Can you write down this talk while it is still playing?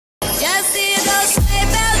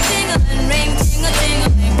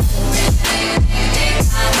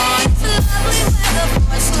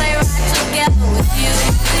together with you.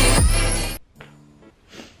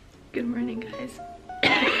 Good morning, guys.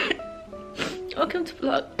 Welcome to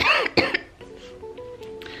vlog.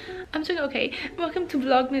 I'm doing okay. Welcome to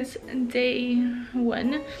Vlogmas day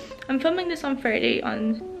 1. I'm filming this on Friday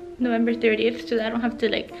on November 30th so that I don't have to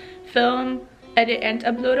like film, edit, and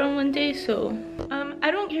upload on one day. So I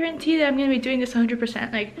don't guarantee that I'm gonna be doing this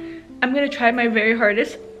 100%. Like, I'm gonna try my very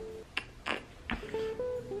hardest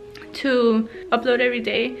to upload every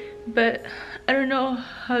day, but I don't know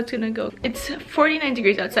how it's gonna go. It's 49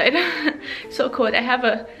 degrees outside. So cold. I have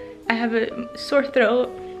a sore throat,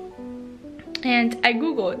 and I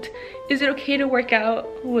googled, is it okay to work out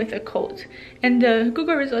with a cold? And the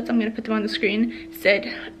Google results, I'm gonna put them on the screen,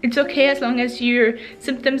 said it's okay as long as your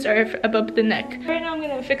symptoms are above the neck. Right now I'm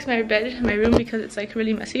gonna fix my bed, my room, because it's like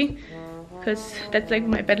really messy, because that's like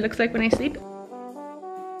what my bed looks like when I sleep.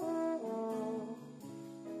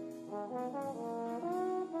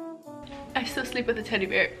 I still sleep with a teddy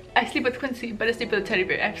bear. I sleep with Quincy, but I sleep with a teddy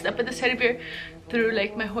bear. I've slept with this teddy bear through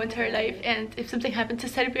like my whole entire life, and if something happened to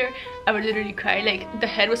this teddy bear, I would literally cry. Like, the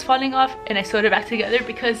head was falling off and I sewed it back together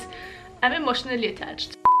because I'm emotionally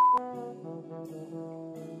attached.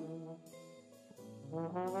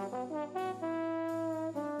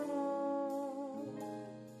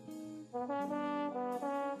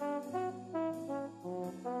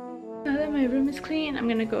 Now that my room is clean, I'm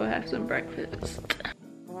gonna go have some breakfast.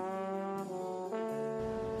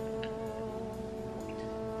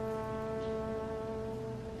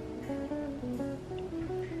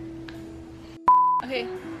 Okay,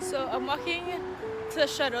 so I'm walking to the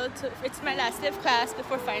shuttle. It's my last day of class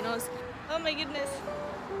before finals. Oh my goodness.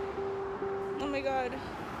 Oh my god.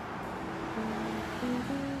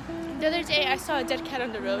 The other day I saw a dead cat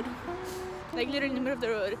on the road. Like literally in the middle of the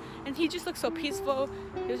road. And he just looked so peaceful.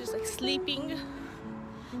 He was just like sleeping.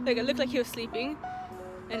 Like it looked like he was sleeping.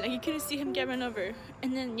 And like you couldn't see him get run over.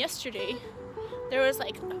 And then yesterday, there was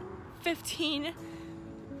like 15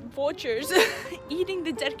 vultures eating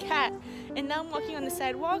the dead cat, and now I'm walking on the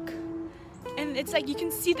sidewalk and it's like you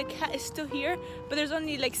can see the cat is still here, but there's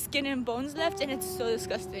only like skin and bones left, and it's so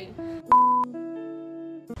disgusting.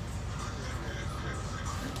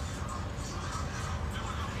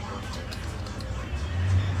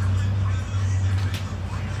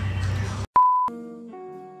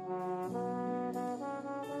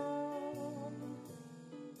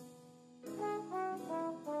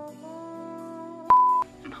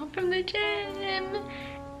 From the gym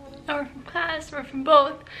or from class or from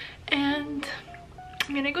both, and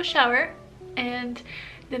I'm gonna go shower, and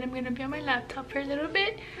then I'm gonna be on my laptop for a little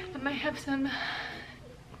bit. I might have some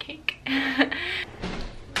cake. But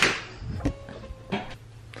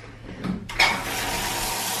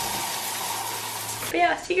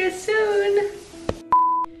yeah, I'll see you guys soon.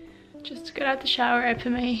 Just got out the shower. I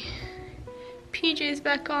put my PJs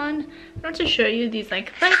back on. I want to show you these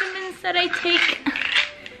like vitamins that I take.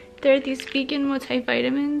 They're these vegan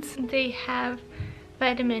multivitamins. They have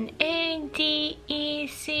vitamin A, D, E,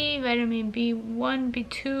 C, vitamin B1,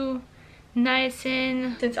 B2,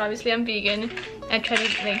 niacin. Since obviously I'm vegan, I try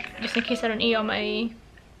to like, just in case I don't eat all my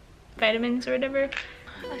vitamins or whatever.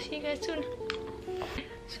 I'll see you guys soon.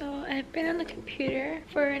 So I've been on the computer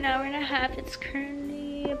for an hour and a half. It's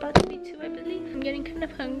currently about to be 2, I believe. I'm getting kind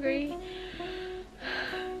of hungry.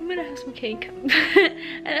 I'm gonna have some cake.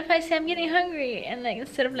 And if I say I'm getting hungry, and like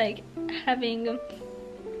instead of like having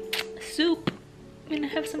soup, I'm gonna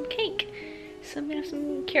have some cake. So I'm gonna have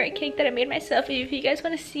some carrot cake that I made myself. If you guys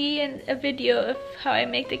want to see a video of how I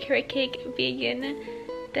make the carrot cake vegan,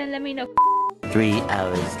 then let me know. 3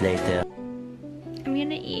 hours later. I'm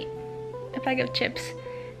gonna eat a bag of chips,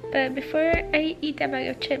 but before I eat that bag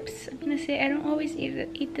of chips, I'm gonna say I don't always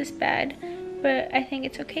eat this bad, but I think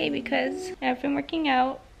it's okay because I've been working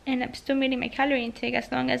out and I'm still meeting my calorie intake.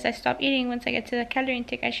 As long as I stop eating, once I get to the calorie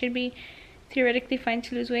intake, I should be theoretically fine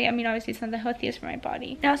to lose weight. I mean, obviously it's not the healthiest for my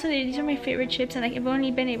body. And also, these are my favorite chips, and like I've only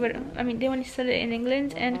been able to, I mean, they only sell it in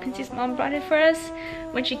England, and Quincy's mom brought it for us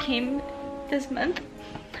when she came this month,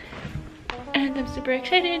 and I'm super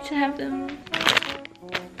excited to have them.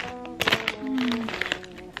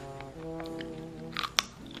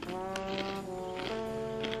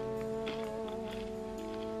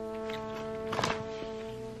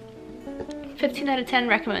 15 out of 10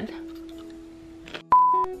 recommend.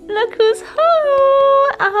 Look who's home!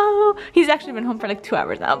 Oh, he's actually been home for like 2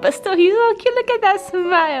 hours now, but still, he's so cute. Look at that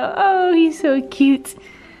smile. Oh, he's so cute.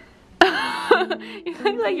 You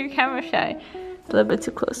look like you're camera shy. A little bit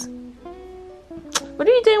too close. What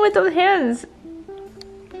are you doing with those hands?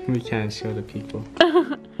 We can't show the people.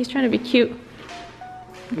 He's trying to be cute.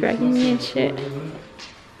 Dragging me and shit.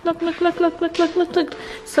 Look, look, look, look, look, look, look, look.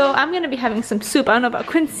 So I'm gonna be having some soup. I don't know about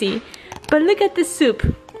Quincy, but look at this soup.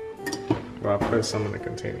 Well, I'll put some in the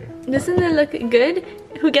container. Doesn't it look good?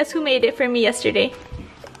 Guess who made it for me yesterday?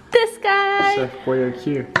 This guy! Chef Boy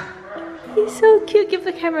YOUU. He's so cute. Give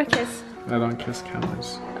the camera a kiss. I don't kiss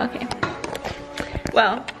cameras. Okay.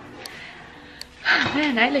 Well,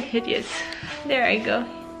 man, I look hideous. There I go.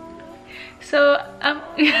 So I'm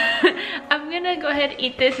gonna go ahead and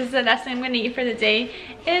eat this. This is the last thing I'm gonna eat for the day,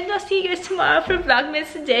 and I'll see you guys tomorrow for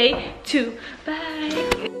Vlogmas day 2.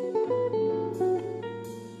 Bye.